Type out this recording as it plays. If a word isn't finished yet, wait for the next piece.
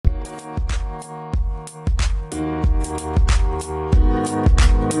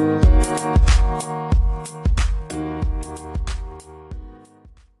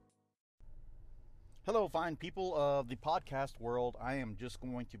fine people of the podcast world. I am just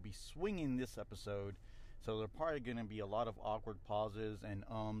going to be swinging this episode, so there's probably going to be a lot of awkward pauses and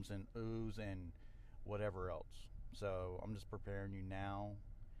ums and oohs and whatever else. So I'm just preparing you now.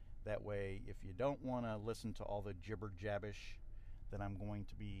 That way, if you don't want to listen to all the jibber jabbish that I'm going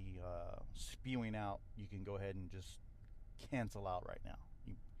to be spewing out, you can go ahead and just cancel out right now.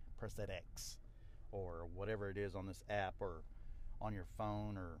 You press that X or whatever it is on this app or on your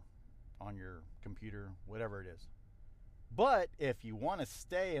phone or on your computer, whatever it is. But if you want to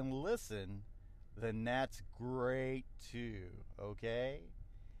stay and listen, then that's great too, okay?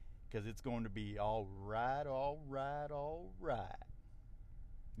 Because it's going to be all right.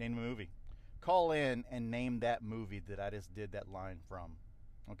 Name the movie. Call in and name that movie that I just did that line from,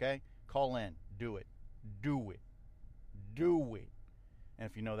 okay? Call in. Do it. And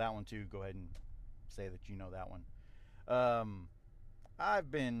if you know that one too, go ahead and say that you know that one.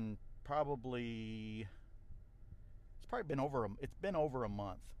 I've been it's been over a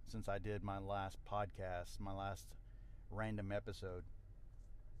month since I did my last podcast, my last random episode.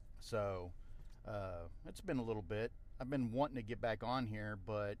 So it's been a little bit. I've been wanting to get back on here,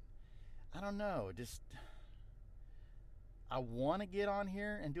 but I don't know. I want to get on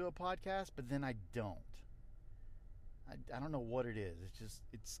here and do a podcast, but then I don't. I don't know what it is.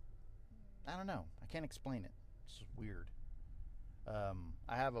 I don't know. I can't explain it. It's just weird.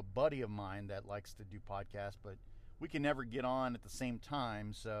 I have a buddy of mine that likes to do podcasts, but we can never get on at the same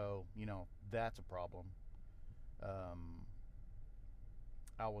time, so, that's a problem.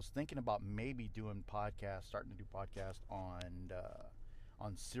 I was thinking about maybe starting to do podcasts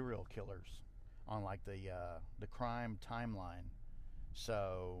on serial killers, on like the crime timeline.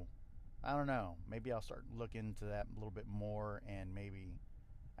 So, I don't know. Maybe I'll start looking into that a little bit more and maybe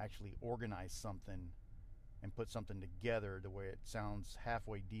actually organize something and put something together the way it sounds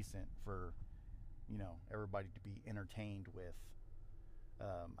halfway decent for, everybody to be entertained with.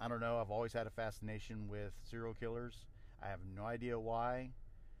 I don't know. I've always had a fascination with serial killers. I have no idea why.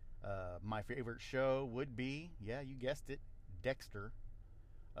 My favorite show would be, yeah, you guessed it, Dexter.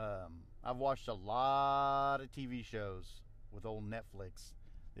 I've watched a lot of TV shows with old Netflix,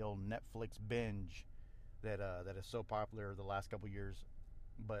 the old Netflix binge that is so popular the last couple years.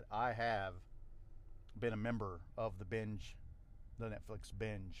 But I have been a member of the Netflix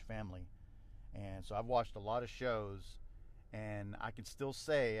binge family, and so I've watched a lot of shows, and I can still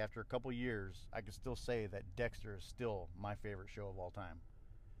say after a couple years, that Dexter is still my favorite show of all time.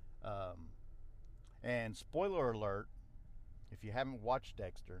 And spoiler alert, if you haven't watched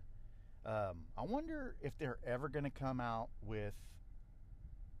Dexter, I wonder if they're ever going to come out with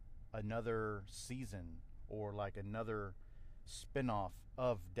another season or like another spin-off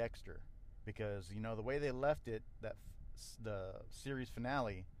of Dexter, because the way they left it, that the series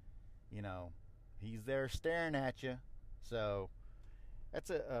finale, he's there staring at you. So that's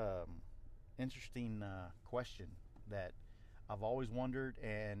a interesting question that I've always wondered,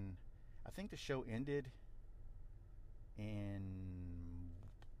 and I think the show ended in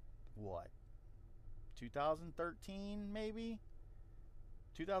 2013 maybe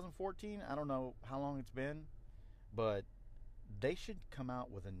 2014. I don't know how long it's been, but they should come out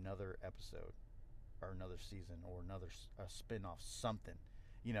with another episode or another season or another spin-off, something,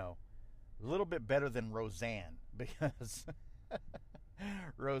 a little bit better than Roseanne, because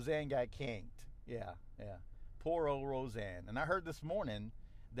Roseanne got canked. Yeah. Poor old Roseanne. And I heard this morning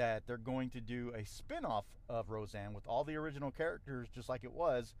that they're going to do a spin-off of Roseanne with all the original characters just like it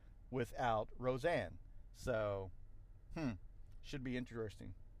was without Roseanne. So, should be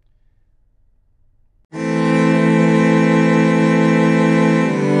interesting.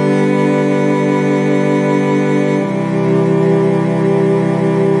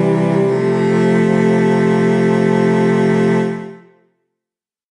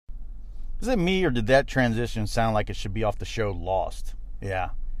 Is it me, or did that transition sound like it should be off the show Lost? Yeah,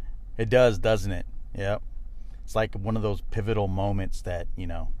 it does, doesn't it? Yep. It's like one of those pivotal moments that,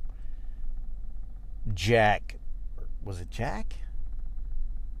 Jack, was it Jack?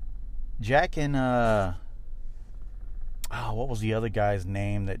 Jack and, what was the other guy's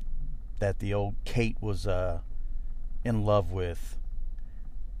name that the old Kate was in love with?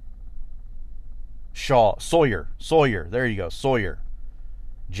 Sawyer, there you go, Sawyer.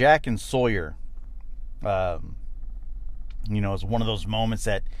 Jack and Sawyer, it's one of those moments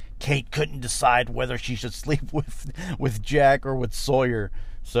that Kate couldn't decide whether she should sleep with Jack or with Sawyer.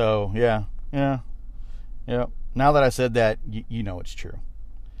 So, yeah. Now that I said that, it's true.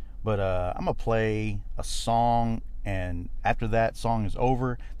 But I'm going to play a song, and after that song is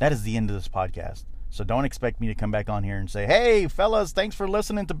over, that is the end of this podcast. So don't expect me to come back on here and say, hey, fellas, thanks for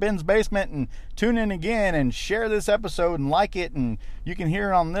listening to Ben's Basement, and tune in again and share this episode and like it, and you can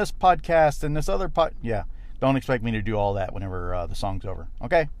hear it on this podcast and this other Yeah, don't expect me to do all that whenever the song's over.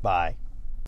 Okay, bye.